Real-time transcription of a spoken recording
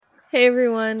Hey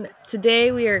everyone,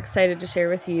 today we are excited to share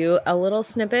with you a little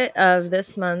snippet of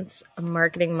this month's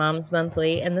Marketing Moms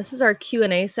Monthly, and this is our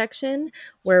Q&A section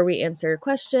where we answer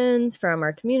questions from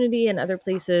our community and other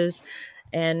places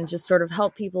and just sort of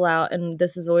help people out, and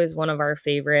this is always one of our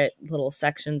favorite little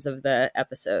sections of the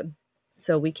episode.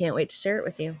 So we can't wait to share it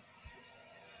with you.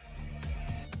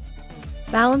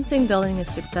 Balancing building a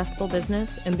successful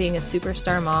business and being a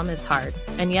superstar mom is hard,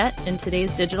 and yet in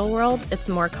today's digital world, it's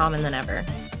more common than ever.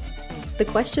 The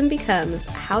question becomes,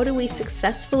 how do we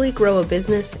successfully grow a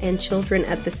business and children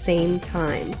at the same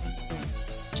time?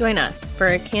 Join us for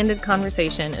a candid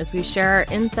conversation as we share our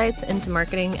insights into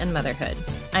marketing and motherhood.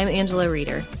 I'm Angela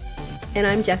Reeder. And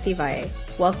I'm Jessie Valle.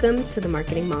 Welcome to the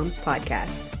Marketing Moms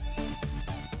Podcast.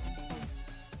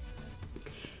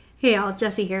 Hey y'all,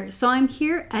 Jessie here. So I'm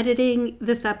here editing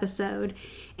this episode,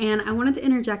 and I wanted to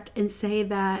interject and say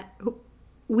that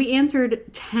we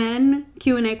answered 10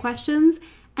 Q&A questions,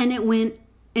 and it went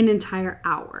an entire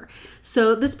hour.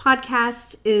 So this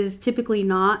podcast is typically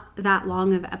not that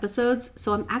long of episodes.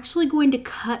 So I'm actually going to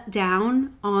cut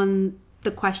down on the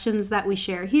questions that we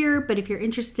share here. But if you're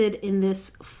interested in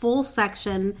this full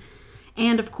section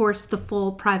and of course the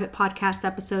full private podcast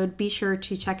episode, be sure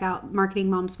to check out Marketing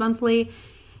Moms Monthly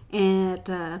at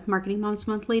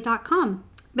marketingmomsmonthly.com.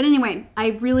 But anyway,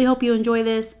 I really hope you enjoy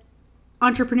this.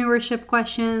 Entrepreneurship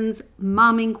questions,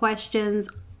 momming questions,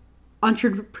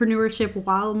 entrepreneurship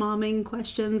while momming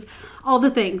questions, all the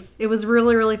things. It was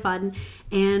really, really fun,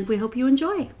 and we hope you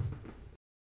enjoy.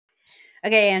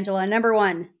 Okay, Angela, number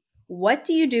one, what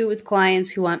do you do with clients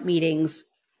who want meetings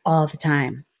all the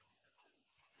time?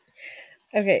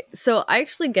 Okay, so I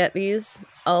actually get these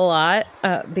a lot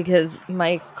because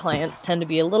my clients tend to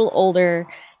be a little older,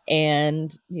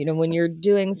 and when you're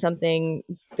doing something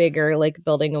bigger like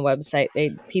building a website,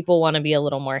 people want to be a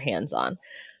little more hands-on.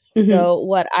 Mm-hmm. So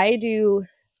what I do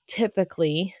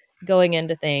typically going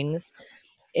into things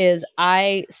is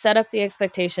I set up the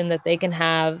expectation that they can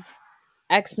have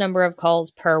X number of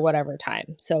calls per whatever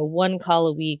time. So one call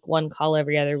a week, one call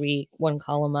every other week, one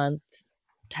call a month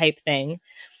type thing.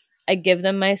 I give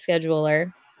them my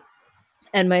scheduler,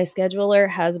 and my scheduler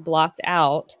has blocked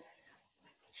out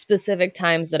specific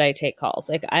times that I take calls.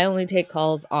 Like I only take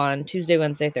calls on Tuesday,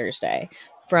 Wednesday, Thursday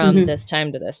from this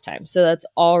time to this time. So that's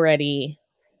already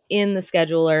in the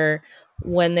scheduler.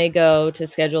 When they go to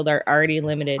schedule, they're already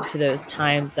limited to those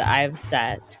times that I've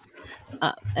set,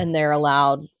 and they're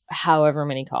allowed however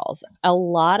many calls. A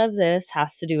lot of this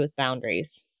has to do with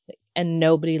boundaries, and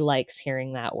nobody likes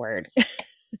hearing that word.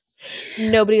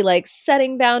 Nobody likes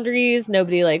setting boundaries.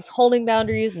 Nobody likes holding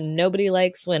boundaries. Nobody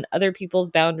likes when other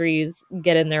people's boundaries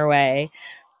get in their way.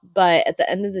 But at the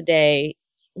end of the day,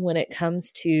 when it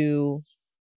comes to,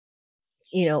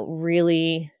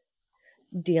 really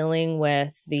dealing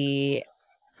with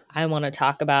I want to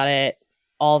talk about it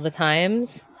all the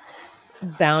times,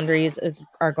 boundaries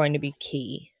are going to be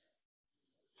key.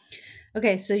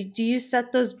 Okay, so do you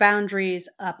set those boundaries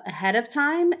up ahead of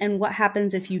time? And what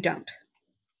happens if you don't?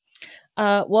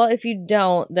 Well, if you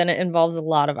don't, then it involves a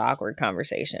lot of awkward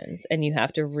conversations, and you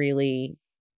have to really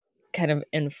kind of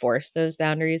enforce those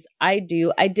boundaries. I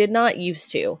did not used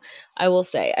to. I will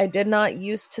say, I did not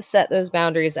used to set those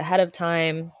boundaries ahead of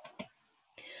time,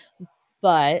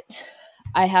 but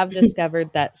I have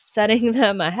discovered that setting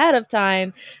them ahead of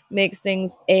time makes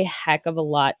things a heck of a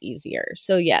lot easier.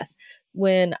 So yes,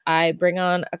 when I bring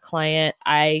on a client,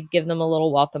 I give them a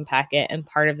little welcome packet, and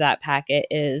part of that packet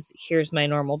is, here's my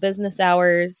normal business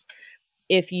hours.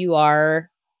 If you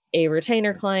are a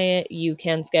retainer client, you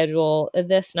can schedule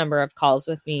this number of calls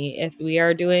with me. If we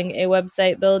are doing a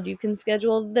website build, you can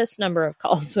schedule this number of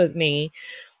calls with me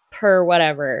per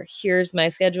whatever. Here's my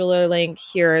scheduler link.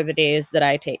 Here are the days that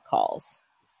I take calls.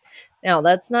 Now,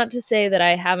 that's not to say that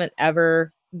I haven't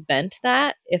ever bent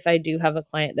that. If I do have a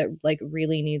client that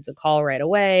really needs a call right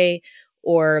away,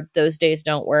 or those days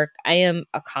don't work, I am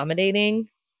accommodating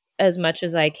as much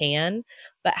as I can.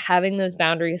 But having those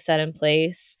boundaries set in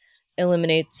place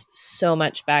eliminates so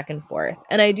much back and forth.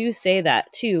 And I do say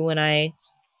that too when I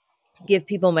give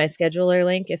people my scheduler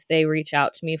link. If they reach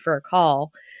out to me for a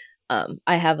call,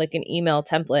 I have an email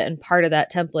template, and part of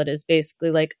that template is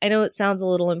basically I know it sounds a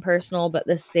little impersonal, but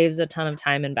this saves a ton of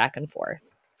time and back and forth.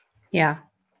 Yeah.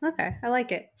 Okay. I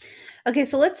like it. Okay.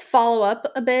 So let's follow up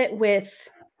a bit with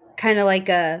kind of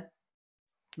a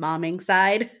momming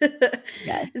side.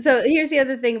 Yes. So here's the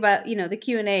other thing about, the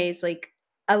Q&As.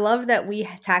 I love that we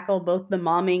tackle both the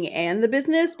momming and the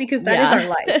business, because that is our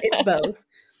life. It's both.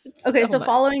 Okay, so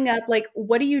following up,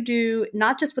 what do you do,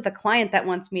 not just with a client that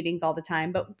wants meetings all the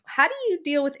time, but how do you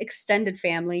deal with extended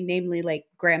family, namely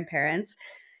grandparents,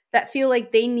 that feel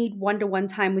like they need one-to-one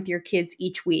time with your kids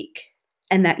each week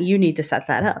and that you need to set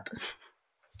that up?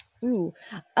 Ooh.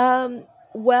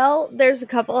 Well, there's a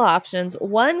couple of options.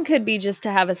 One could be just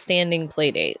to have a standing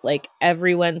play date. Like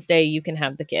every Wednesday, you can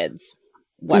have the kids,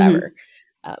 whatever.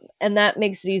 And that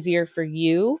makes it easier for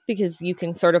you because you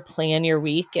can sort of plan your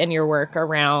week and your work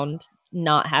around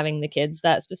not having the kids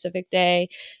that specific day.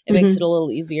 It makes it a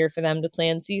little easier for them to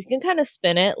plan. So you can kind of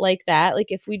spin it like that.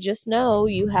 Like if we just know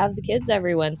you have the kids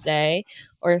every Wednesday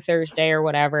or Thursday or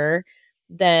whatever,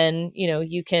 then,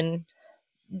 you can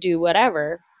do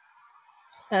whatever.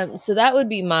 So that would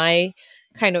be my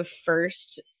kind of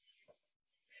first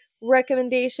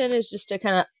recommendation, is just to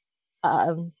kind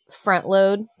of front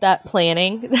load that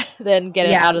planning, then get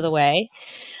it out of the way.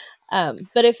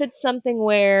 But if it's something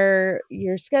where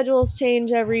your schedules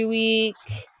change every week,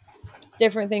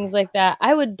 different things like that,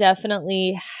 I would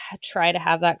definitely try to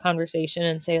have that conversation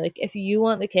and say, like, if you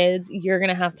want the kids, you're going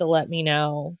to have to let me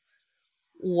know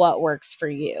what works for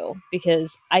you,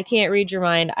 because I can't read your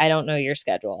mind. I don't know your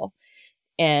schedule.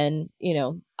 And,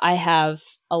 I have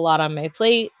a lot on my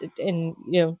plate, and,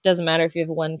 doesn't matter if you have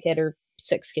one kid or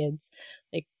 6 kids,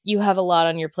 like you have a lot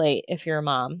on your plate if you're a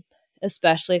mom,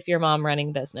 especially if you're a mom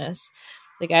running business.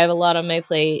 Like I have a lot on my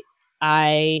plate.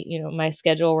 My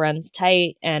schedule runs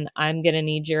tight, and I'm going to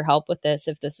need your help with this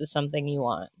if this is something you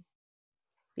want.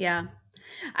 Yeah.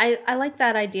 I like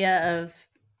that idea of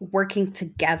working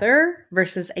together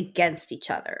versus against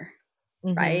each other,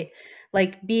 right?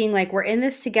 Like being like, we're in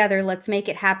this together. Let's make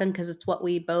it happen because it's what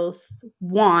we both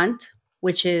want,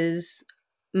 which is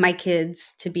my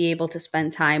kids to be able to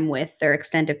spend time with their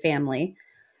extended family.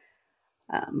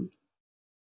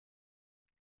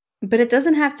 But it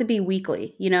doesn't have to be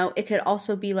weekly, it could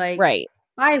also be like Right.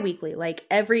 bi-weekly, like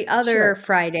every other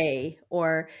Friday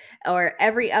or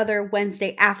every other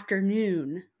Wednesday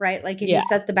afternoon, right? Like if you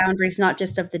set the boundaries, not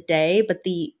just of the day, but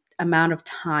the amount of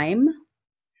time.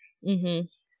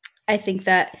 I think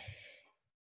that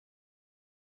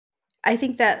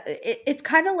it's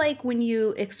kind of like when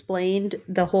you explained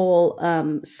the whole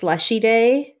slushy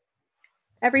day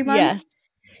every month. Yes.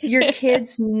 Your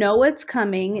kids know it's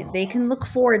coming. They can look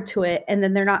forward to it, and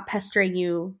then they're not pestering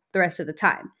you the rest of the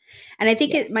time. And I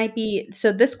think it might be,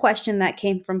 so this question that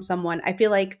came from someone, I feel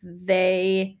like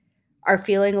they are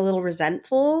feeling a little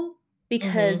resentful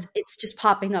because it's just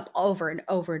popping up over and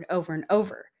over and over and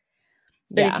over.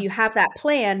 But if you have that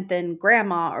plan, then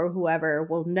grandma or whoever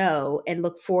will know and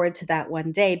look forward to that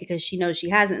one day because she knows she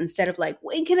hasn't, instead of like,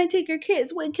 when can I take your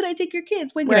kids? When can I take your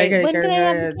kids? When can I take your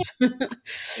kids?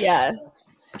 Yes.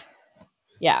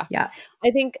 Yeah. I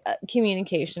think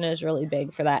communication is really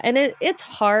big for that. And it's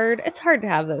hard. It's hard to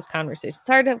have those conversations. It's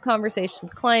hard to have conversations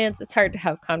with clients. It's hard to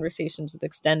have conversations with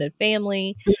extended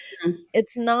family.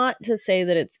 It's not to say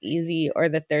that it's easy or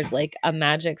that there's like a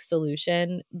magic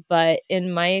solution, but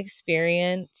in my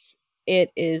experience,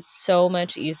 it is so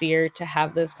much easier to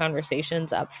have those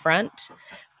conversations up front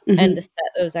and to set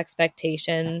those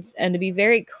expectations and to be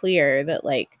very clear that,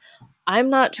 like, I'm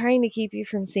not trying to keep you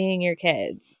from seeing your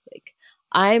kids. Like,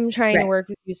 I'm trying to work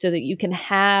with you so that you can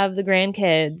have the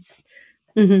grandkids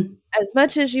as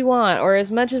much as you want, or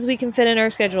as much as we can fit in our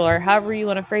schedule, or however you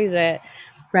want to phrase it.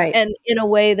 Right. And in a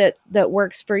way that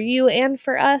works for you and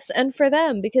for us and for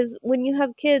them. Because when you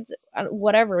have kids,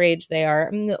 whatever age they are,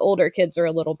 I mean, the older kids are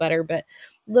a little better, but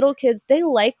little kids, they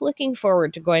like looking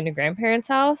forward to going to grandparents'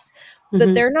 house,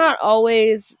 but they're not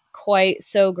always quite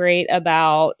so great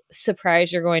about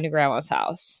surprise you're going to grandma's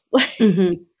house.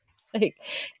 Like,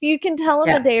 you can tell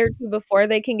them a day or two before,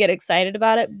 they can get excited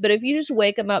about it. But if you just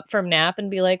wake them up from nap and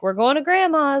be like, we're going to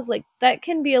grandma's, like, that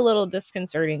can be a little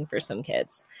disconcerting for some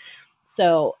kids.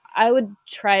 So I would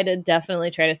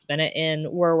definitely try to spin it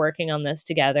in, we're working on this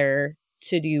together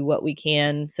to do what we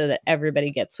can so that everybody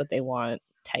gets what they want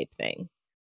type thing.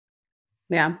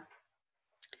 Yeah.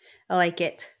 I like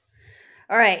it.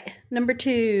 All right. Number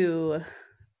 2.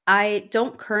 I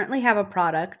don't currently have a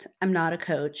product. I'm not a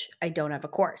coach. I don't have a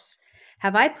course.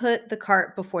 Have I put the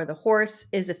cart before the horse?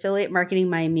 Is affiliate marketing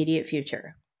my immediate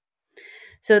future?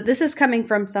 So this is coming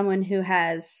from someone who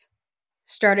has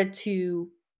started to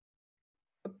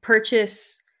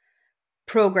purchase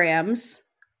programs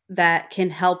that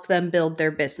can help them build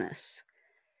their business.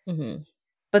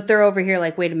 But they're over here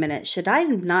like, wait a minute, should I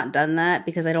have not done that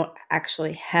because I don't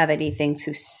actually have anything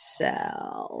to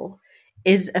sell?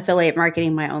 Is affiliate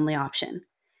marketing my only option?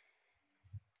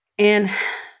 And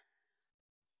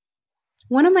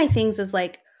one of my things is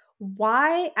like,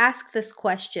 why ask this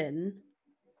question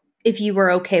if you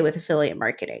were okay with affiliate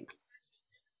marketing?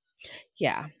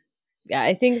 Yeah. Yeah,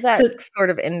 I think that sort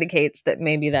of indicates that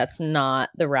maybe that's not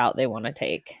the route they want to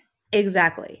take.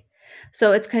 Exactly.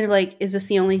 So it's kind of like, is this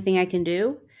the only thing I can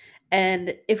do?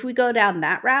 And if we go down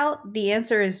that route, the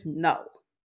answer is no.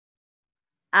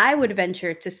 I would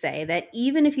venture to say that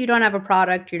even if you don't have a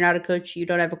product, you're not a coach, you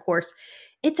don't have a course,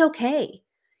 it's okay.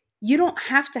 You don't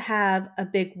have to have a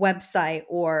big website,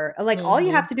 or like, all you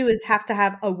Mm-hmm. have to do is have to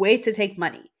have a way to take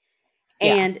money.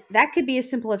 Yeah. And that could be as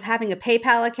simple as having a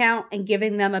PayPal account and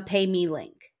giving them a pay me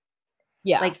link.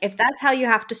 Yeah. Like, if that's how you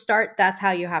have to start, that's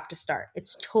how you have to start.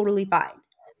 It's totally fine.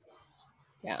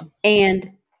 Yeah.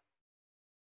 And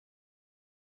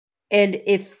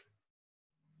if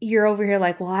you're over here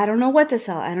like, well, I don't know what to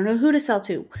sell, I don't know who to sell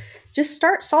to, just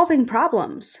start solving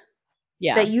problems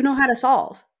Yeah. that you know how to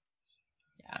solve.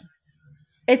 Yeah.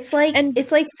 It's like And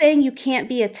saying you can't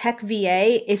be a tech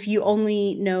VA if you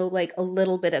only know like a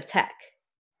little bit of tech.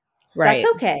 That's right.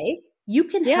 okay. You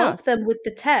can Yeah. help them with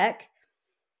the tech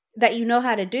that you know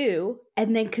how to do,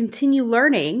 and then continue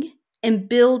learning and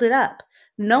build it up.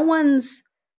 No one's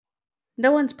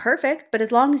perfect, but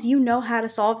as long as you know how to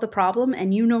solve the problem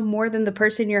and you know more than the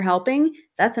person you're helping,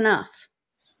 that's enough.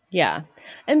 Yeah.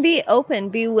 And be open,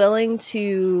 be willing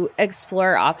to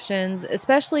explore options,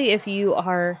 especially if you've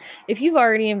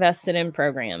already invested in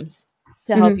programs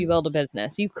to help you build a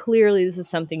business. You clearly, this is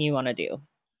something you want to do.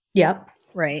 Yep.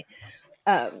 Right.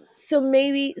 So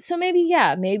maybe,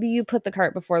 yeah, maybe you put the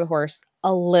cart before the horse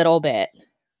a little bit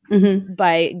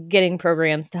by getting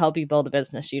programs to help you build a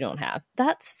business you don't have.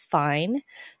 That's fine.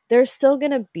 They're still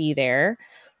going to be there.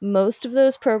 Most of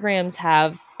those programs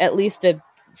have at least a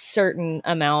certain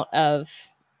amount of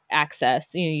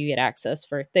access. You get access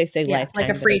for, they say Yeah, like a lifetime,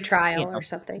 but free it's, trial or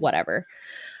something. whatever.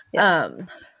 Yeah.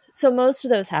 So most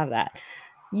of those have that.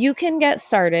 You can get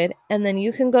started, and then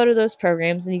you can go to those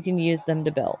programs and you can use them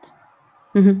to build.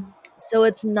 So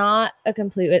it's not a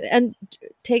complete, and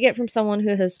take it from someone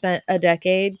who has spent a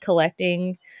decade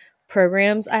collecting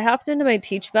programs. I hopped into my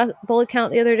Teachable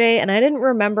account the other day, and I didn't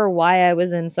remember why I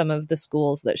was in some of the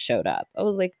schools that showed up. I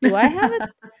was like, do I have it?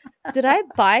 Did I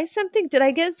buy something? Did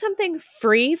I get something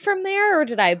free from there, or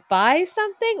did I buy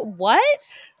something? What?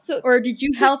 So, or did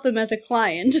you help them as a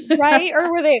client? right?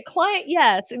 Or were they a client?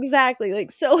 Yes, exactly. Like,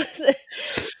 so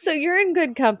you're in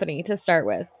good company to start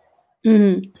with.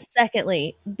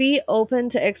 Secondly, be open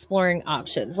to exploring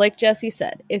options. Like Jesse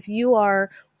said, if you are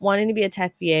wanting to be a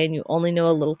tech VA and you only know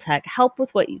a little tech, help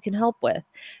with what you can help with.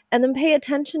 And then pay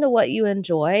attention to what you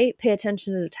enjoy. Pay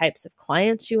attention to the types of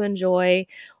clients you enjoy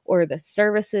or the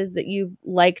services that you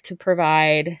like to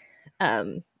provide.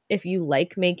 If you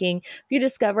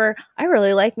discover, I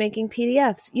really like making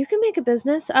PDFs, you can make a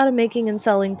business out of making and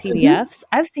selling PDFs.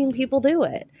 I've seen people do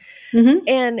it.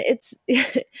 And it's,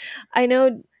 I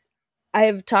know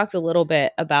I've talked a little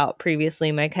bit about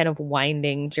previously my kind of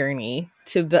winding journey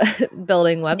to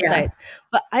building websites,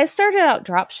 but I started out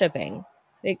drop shipping.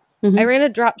 Like, I ran a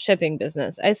drop shipping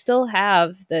business. I still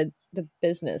have the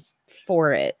business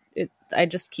for it. I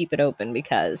just keep it open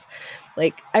because,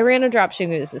 like, I ran a drop shipping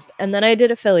business, and then I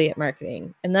did affiliate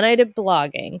marketing, and then I did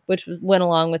blogging, which went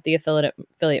along with the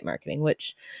affiliate marketing.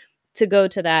 Which, to go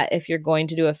to that, if you're going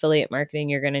to do affiliate marketing,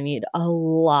 you're going to need a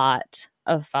lot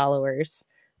of followers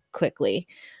quickly.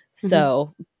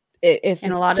 So if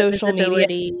and a lot social of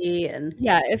visibility media,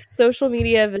 if social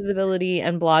media visibility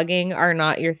and blogging are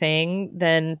not your thing,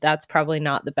 then that's probably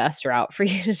not the best route for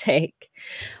you to take.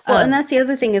 Well, and that's the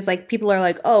other thing is, like, people are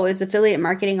like, oh, is affiliate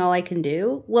marketing all I can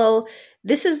do? Well,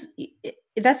 that's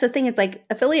the thing. It's like,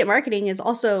 affiliate marketing is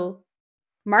also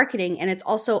marketing, and it's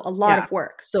also a lot of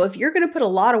work. So if you're going to put a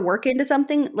lot of work into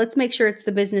something, let's make sure it's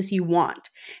the business you want.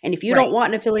 And if you don't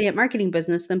want an affiliate marketing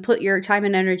business, then put your time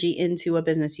and energy into a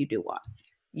business you do want.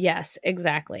 Yes,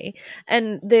 exactly.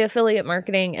 And the affiliate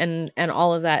marketing and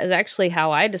all of that is actually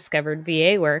how I discovered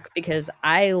VA work, because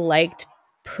I liked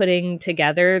putting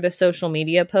together the social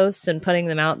media posts and putting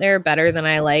them out there better than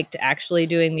I liked actually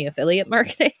doing the affiliate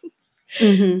marketing.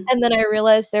 And then I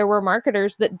realized there were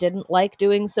marketers that didn't like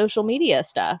doing social media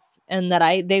stuff, and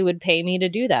that they would pay me to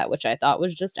do that, which I thought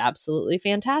was just absolutely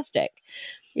fantastic.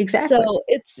 Exactly. So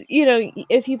it's,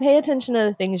 if you pay attention to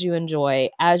the things you enjoy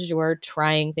as you're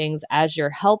trying things, as you're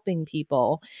helping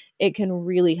people, it can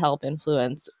really help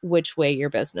influence which way your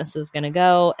business is going to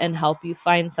go and help you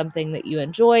find something that you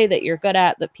enjoy, that you're good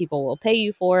at, that people will pay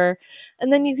you for.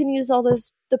 And then you can use all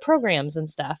the programs and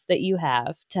stuff that you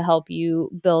have to help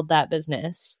you build that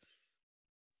business.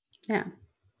 Yeah.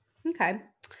 Okay.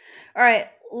 All right.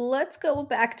 Let's go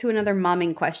back to another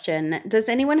momming question. Does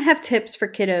anyone have tips for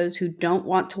kiddos who don't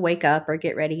want to wake up or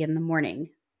get ready in the morning?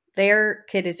 Their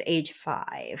kid is age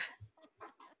 5.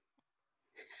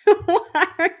 Why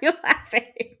are you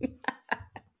laughing?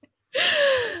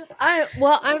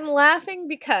 I'm laughing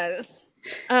because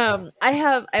I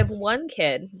have one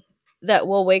kid that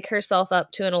will wake herself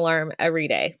up to an alarm every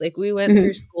day. Like we went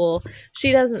through school.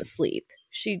 She doesn't sleep.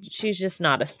 She's just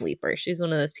not a sleeper. She's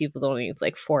one of those people that only needs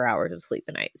like 4 hours of sleep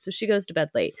a night. So she goes to bed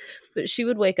late. But she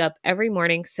would wake up every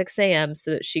morning, 6 a.m.,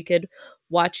 so that she could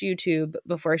watch YouTube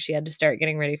before she had to start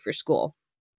getting ready for school.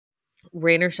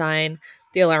 Rain or shine,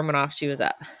 the alarm went off, she was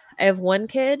up. I have one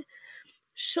kid,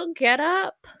 she'll get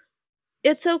up.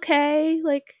 It's okay.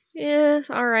 Like, yeah,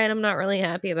 all right, I'm not really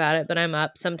happy about it, but I'm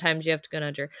up. Sometimes you have to go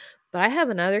nudge her. But I have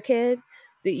another kid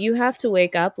that you have to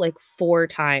wake up like 4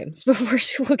 times before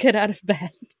she will get out of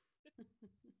bed.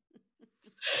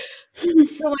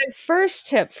 So my first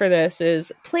tip for this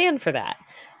is plan for that.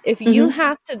 If you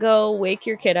have to go wake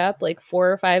your kid up like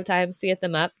 4 or 5 times to get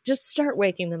them up, just start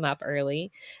waking them up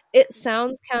early. It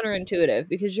sounds counterintuitive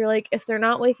because you're like, if they're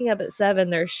not waking up at 7,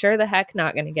 they're sure the heck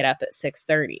not going to get up at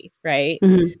 6:30, right?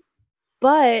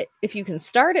 But if you can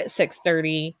start at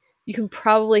 6:30, you can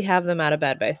probably have them out of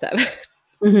bed by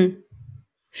 7.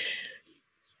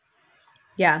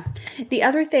 Yeah. The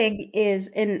other thing is,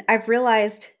 and I've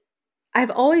realized,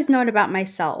 I've always known about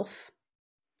myself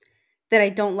that I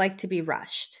don't like to be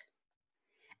rushed.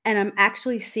 And I'm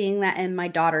actually seeing that in my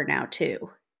daughter now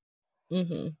too.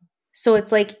 So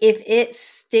it's like, if it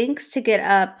stinks to get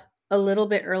up a little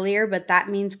bit earlier, but that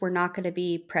means we're not going to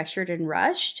be pressured and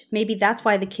rushed, maybe that's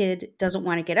why the kid doesn't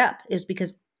want to get up, is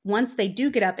because once they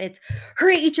do get up, it's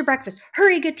hurry, eat your breakfast,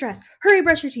 hurry, get dressed, hurry,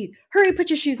 brush your teeth, hurry, put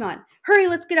your shoes on, hurry,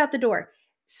 let's get out the door.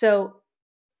 So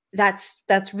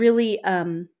that's really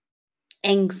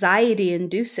anxiety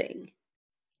inducing.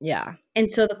 Yeah.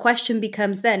 And so the question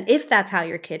becomes then, if that's how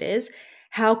your kid is,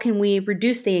 how can we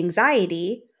reduce the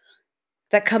anxiety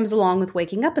that comes along with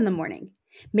waking up in the morning?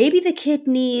 Maybe the kid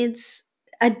needs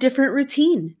a different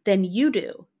routine than you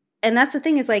do. And that's the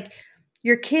thing, is like,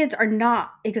 your kids are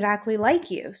not exactly like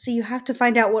you. So you have to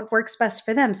find out what works best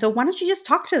for them. So why don't you just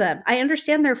talk to them? I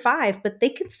understand they're 5, but they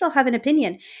can still have an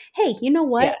opinion. Hey, you know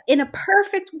what? Yes. In a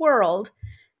perfect world,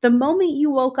 the moment you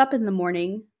woke up in the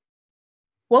morning,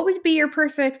 what would be your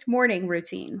perfect morning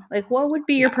routine? Like, what would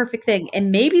be your perfect thing?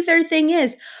 And maybe their thing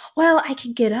is, well, I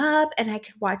could get up and I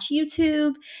could watch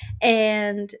YouTube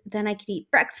and then I could eat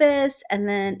breakfast. And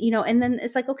then, and then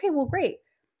it's like, okay, well, great.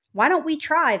 Why don't we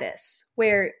try this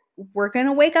where we're going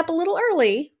to wake up a little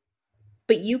early,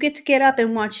 but you get to get up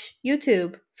and watch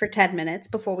YouTube for 10 minutes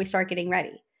before we start getting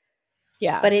ready.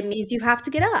 Yeah. But it means you have to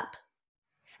get up.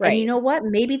 Right. And you know what?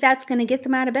 Maybe that's going to get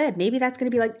them out of bed. Maybe that's going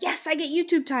to be like, yes, I get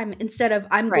YouTube time, instead of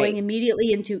I'm going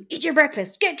immediately into eat your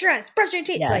breakfast, get dressed, brush your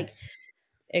teeth. Yes, like,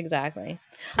 exactly.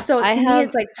 So to me,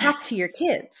 it's like, talk to your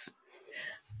kids.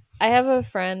 I have a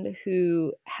friend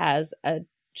who has a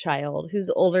child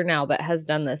who's older now, but has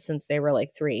done this since they were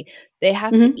like 3. They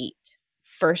have to eat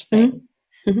first thing.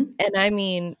 And I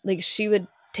mean, like, she would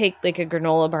take like a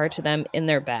granola bar to them in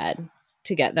their bed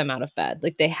to get them out of bed.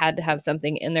 Like, they had to have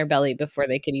something in their belly before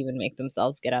they could even make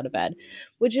themselves get out of bed,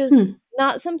 which is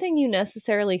not something you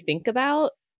necessarily think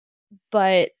about.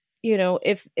 But,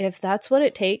 if that's what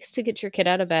it takes to get your kid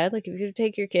out of bed, like if you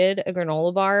take your kid a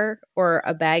granola bar or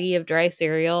a baggie of dry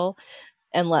cereal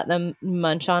and let them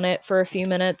munch on it for a few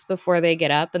minutes before they get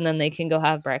up and then they can go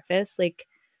have breakfast, like,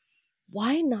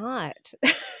 why not?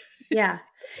 Yeah.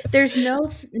 There's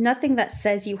nothing that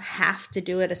says you have to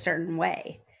do it a certain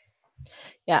way.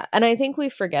 Yeah. And I think we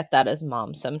forget that as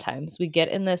moms sometimes. We get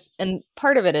in this, and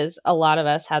part of it is a lot of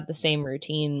us had the same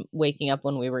routine waking up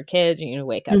when we were kids.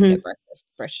 Wake up, get breakfast,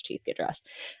 brush your teeth, get dressed.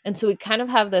 And so we kind of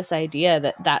have this idea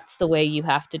that that's the way you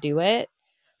have to do it.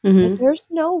 But there's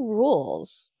no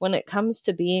rules when it comes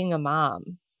to being a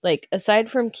mom. Like, aside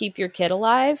from keep your kid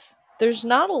alive, there's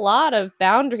not a lot of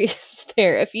boundaries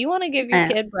there. If you want to give your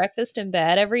kid breakfast in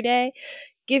bed every day,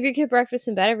 give your kid breakfast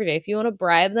in bed every day. If you want to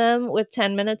bribe them with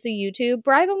 10 minutes of YouTube,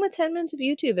 bribe them with 10 minutes of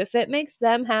YouTube. If it makes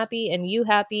them happy and you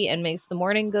happy and makes the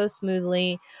morning go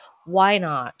smoothly, why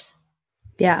not?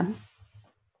 Yeah.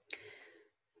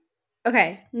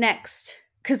 Okay, next.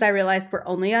 Because I realized we're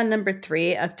only on number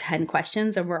 3 of 10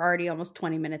 questions and we're already almost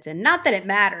 20 minutes in. Not that it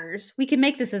matters. We can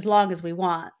make this as long as we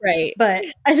want. Right. But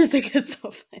I just think it's so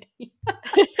funny.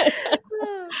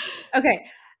 Okay.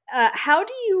 How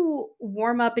do you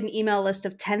warm up an email list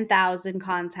of 10,000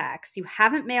 contacts you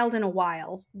haven't mailed in a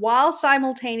while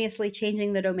simultaneously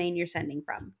changing the domain you're sending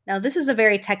from? Now, this is a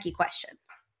very techie question,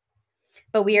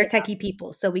 but we are techie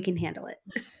people, so we can handle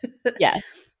it. Yeah.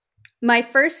 My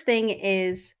first thing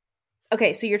is,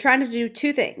 okay, so you're trying to do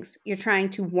 2 things. You're trying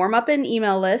to warm up an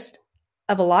email list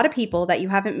of a lot of people that you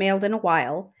haven't mailed in a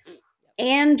while,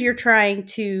 and you're trying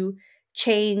to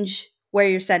change where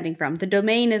you're sending from. The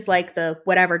domain is like the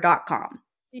whatever.com.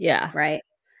 Yeah. Right?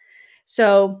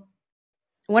 So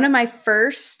one of my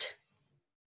first,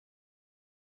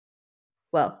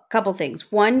 well, couple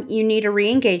things. One, you need a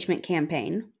re-engagement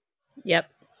campaign. Yep.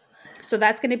 So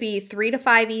that's going to be 3 to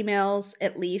 5 emails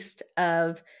at least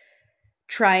of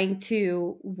trying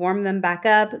to warm them back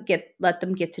up, let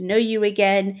them get to know you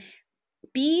again.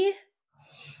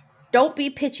 Don't be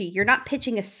pitchy. You're not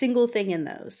pitching a single thing in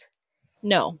those.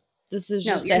 No, this is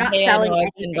No, just you're a, not hey, I selling know I've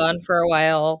been anything. gone for a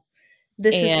while.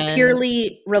 This is And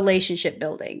purely relationship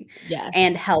building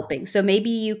and helping. So maybe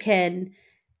you can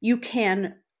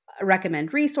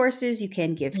recommend resources, you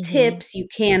can give tips, you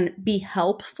can be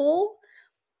helpful,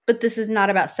 but this is not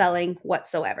about selling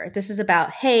whatsoever. This is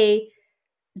about, hey,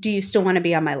 do you still want to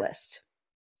be on my list?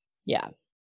 Yeah.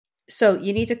 So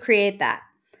you need to create that.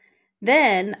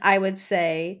 Then I would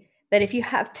say that if you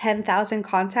have 10,000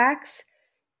 contacts,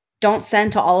 don't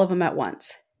send to all of them at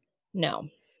once. No.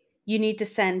 You need to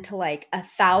send to like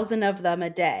 1,000 of them a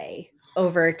day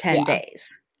over 10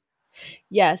 days.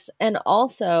 Yes. And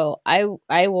also I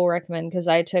will recommend, because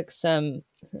I took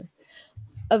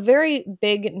a very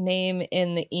big name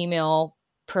in the email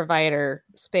provider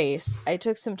space. I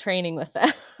took some training with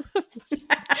them.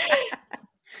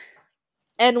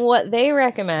 And what they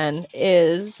recommend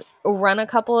is run a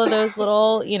couple of those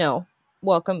little,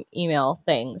 welcome email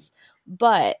things.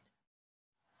 But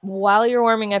while you're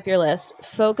warming up your list,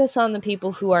 focus on the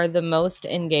people who are the most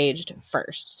engaged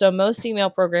first. So most email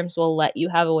programs will let you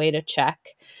have a way to check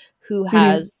who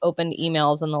has opened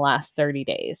emails in the last 30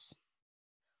 days,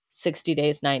 60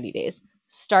 days, 90 days.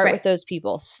 Start with those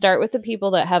people. Start with the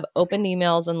people that have opened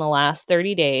emails in the last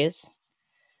 30 days.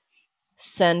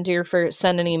 Send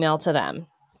an email to them.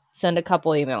 Send a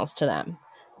couple emails to them.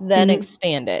 Then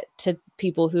expand it to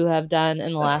people who have done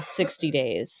in the last 60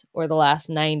 days or the last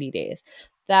 90 days.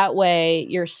 That way,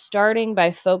 you're starting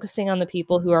by focusing on the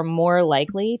people who are more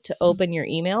likely to open your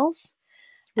emails.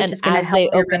 Which is going to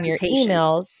help your reputation.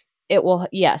 Emails, it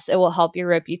will help your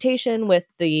reputation with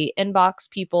the inbox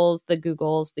peoples, the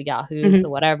Googles, the Yahoos, the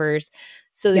whatevers,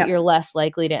 so that you're less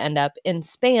likely to end up in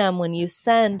spam when you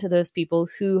send to those people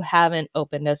who haven't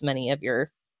opened as many of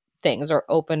your things or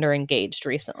opened or engaged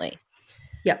recently.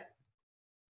 Yep.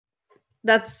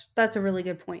 That's a really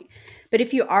good point. But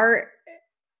if you are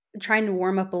trying to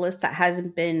warm up a list that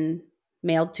hasn't been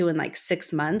mailed to in like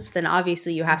 6 months, then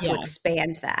obviously you have to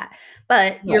expand that.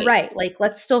 But you're right. Like,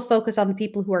 let's still focus on the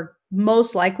people who are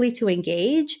most likely to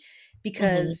engage,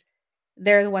 because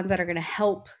they're the ones that are going to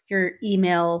help your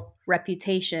email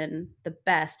reputation the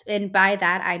best. And by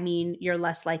that, I mean you're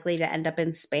less likely to end up in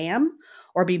spam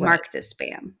or be marked as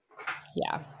spam.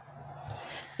 Yeah.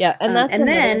 Yeah.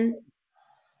 And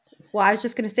well, I was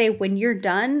just going to say, when you're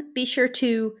done, be sure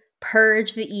to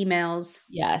purge the emails.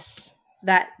 Yes.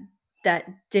 That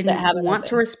didn't want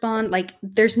to respond. Like,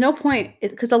 there's no point,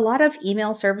 because a lot of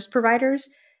email service providers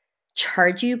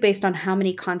charge you based on how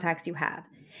many contacts you have.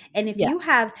 And if you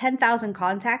have 10,000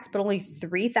 contacts, but only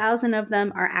 3,000 of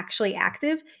them are actually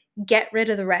active, get rid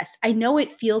of the rest. I know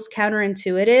it feels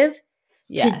counterintuitive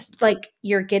to, like,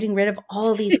 you're getting rid of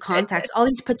all these contacts, all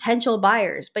these potential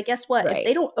buyers. But guess what? If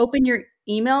they don't open your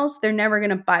emails, they're never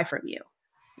going to buy from you.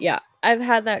 Yeah, I've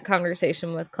had that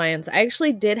conversation with clients. I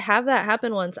actually did have that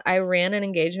happen once. I ran an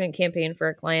engagement campaign for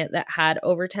a client that had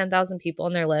over 10,000 people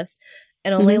on their list,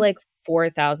 and only like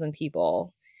 4,000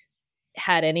 people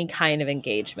had any kind of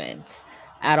engagement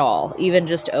at all, even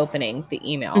just opening the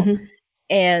email.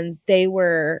 And they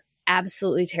were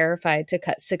absolutely terrified to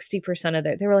cut 60% of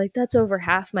they were like, that's over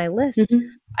half my list.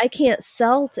 I can't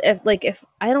sell if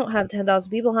I don't have 10,000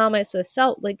 people, how am I supposed to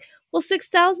sell? Like, well,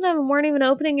 6,000 of them weren't even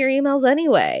opening your emails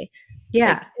anyway.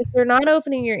 Yeah. Like, if they're not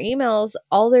opening your emails,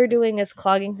 all they're doing is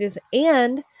clogging through.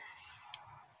 And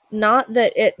not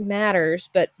that it matters,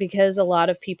 but because a lot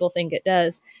of people think it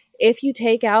does, if you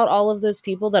take out all of those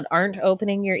people that aren't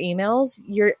opening your emails,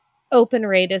 your open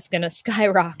rate is going to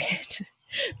skyrocket.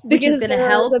 Which is going to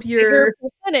help your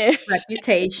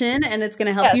reputation, and it's going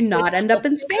to help you not end up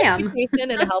in spam.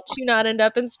 And it helps you not end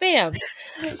up in spam.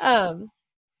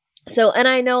 So, and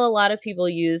I know a lot of people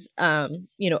use,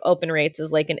 open rates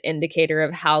as like an indicator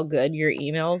of how good your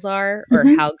emails are or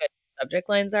how good subject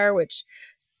lines are, which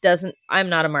I'm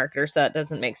not a marketer, so that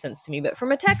doesn't make sense to me. But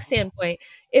from a tech standpoint,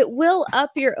 it will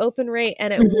up your open rate,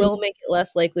 and it will make it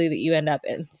less likely that you end up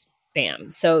in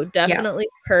spam. So definitely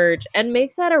purge and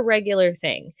make that a regular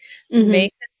thing.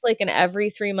 Make this like an every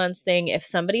 3 months thing. If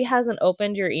somebody hasn't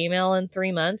opened your email in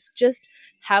 3 months, just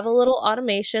have a little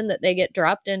automation that they get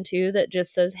dropped into that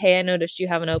just says, hey, I noticed you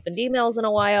haven't opened emails in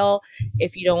a while.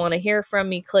 If you don't want to hear from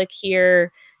me, click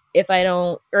here. If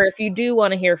you do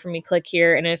want to hear from me, click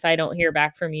here. And if I don't hear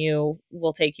back from you,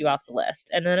 we'll take you off the list.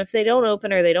 And then if they don't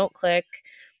open or they don't click,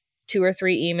 2 or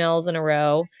 3 emails in a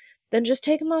row, then just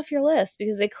take them off your list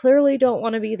because they clearly don't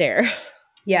want to be there.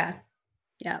 Yeah.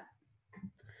 Yeah.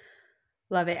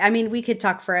 Love it. I mean, we could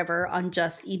talk forever on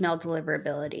just email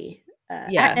deliverability.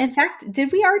 Yes. In fact,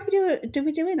 did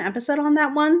we do an episode on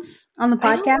that once on the podcast?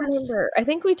 I don't remember. I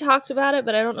think we talked about it,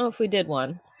 but I don't know if we did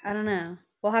one. I don't know.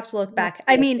 We'll have to look back.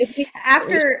 I mean,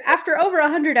 after over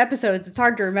 100 episodes, it's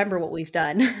hard to remember what we've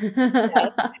done.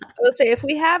 I would say if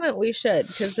we haven't, we should,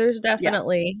 because there's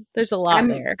definitely there's a lot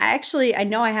there. I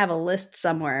know I have a list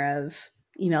somewhere of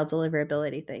email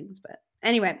deliverability things, but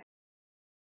anyway.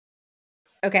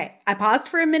 Okay, I paused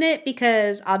for a minute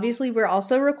because obviously we're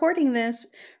also recording this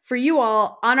for you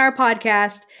all on our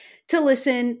podcast to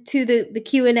listen to the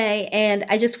Q&A, and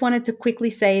I just wanted to quickly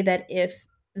say that if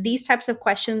these types of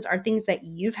questions are things that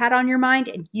you've had on your mind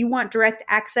and you want direct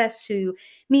access to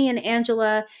me and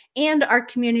Angela and our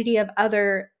community of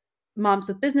other moms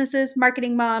with businesses,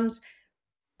 marketing moms,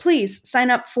 please sign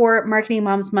up for Marketing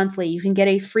Moms Monthly. You can get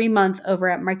a free month over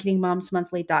at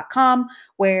marketingmomsmonthly.com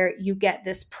where you get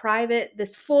this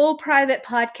full private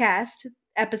podcast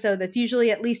episode that's usually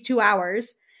at least 2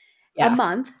 hours a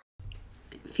month.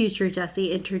 Future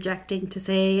Jessie interjecting to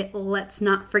say, let's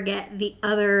not forget the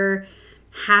other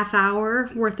half hour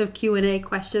worth of Q&A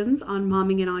questions on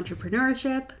momming and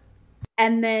entrepreneurship.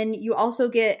 And then you also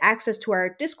get access to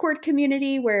our Discord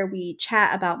community where we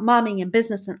chat about momming and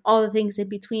business and all the things in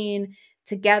between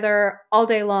together all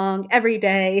day long, every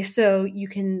day. So you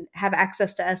can have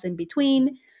access to us in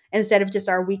between instead of just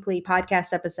our weekly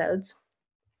podcast episodes.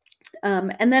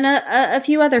 And then a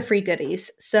few other free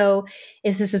goodies. So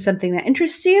if this is something that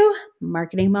interests you,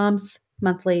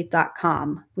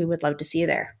 marketingmomsmonthly.com. We would love to see you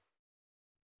there.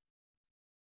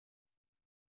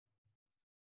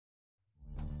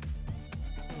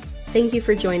 Thank you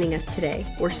for joining us today.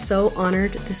 We're so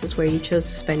honored this is where you chose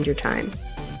to spend your time.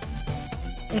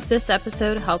 If this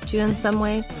episode helped you in some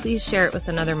way, please share it with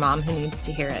another mom who needs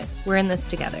to hear it. We're in this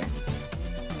together.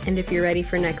 And if you're ready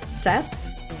for next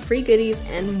steps, free goodies,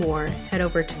 and more, head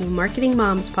over to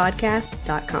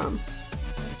marketingmomspodcast.com.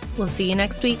 We'll see you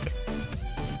next week.